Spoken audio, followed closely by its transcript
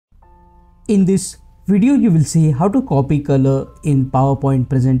In this video, you will see how to copy color in PowerPoint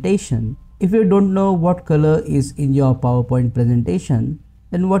presentation. If you don't know what color is in your PowerPoint presentation,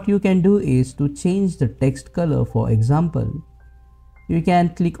 then what you can do is to change the text color. For example, you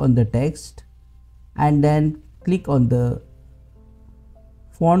can click on the text and then click on the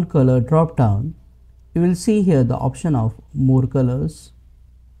font color drop down. You will see here the option of more colors.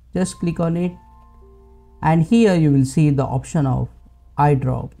 Just click on it, and here you will see the option of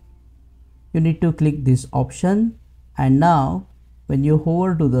eyedrop. You need to click this option, and now when you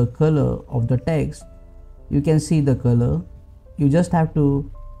hover to the color of the text, you can see the color. You just have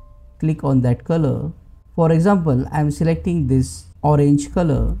to click on that color. For example, I am selecting this orange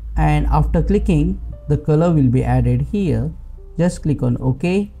color, and after clicking, the color will be added here. Just click on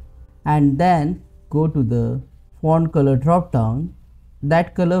OK, and then go to the font color drop down.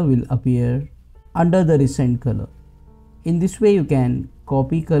 That color will appear under the recent color. In this way, you can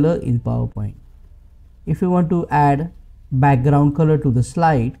copy color in PowerPoint. If you want to add background color to the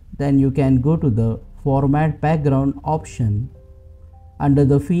slide, then you can go to the format background option. Under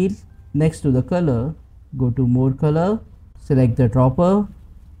the field next to the color, go to more color, select the dropper,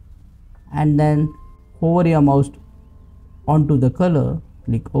 and then hover your mouse onto the color,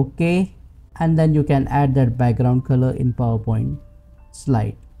 click OK, and then you can add that background color in PowerPoint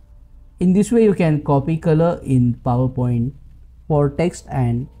slide. In this way, you can copy color in PowerPoint for text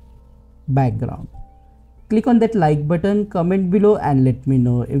and background. Click on that like button, comment below, and let me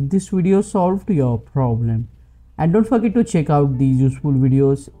know if this video solved your problem. And don't forget to check out these useful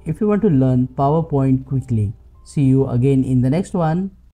videos if you want to learn PowerPoint quickly. See you again in the next one.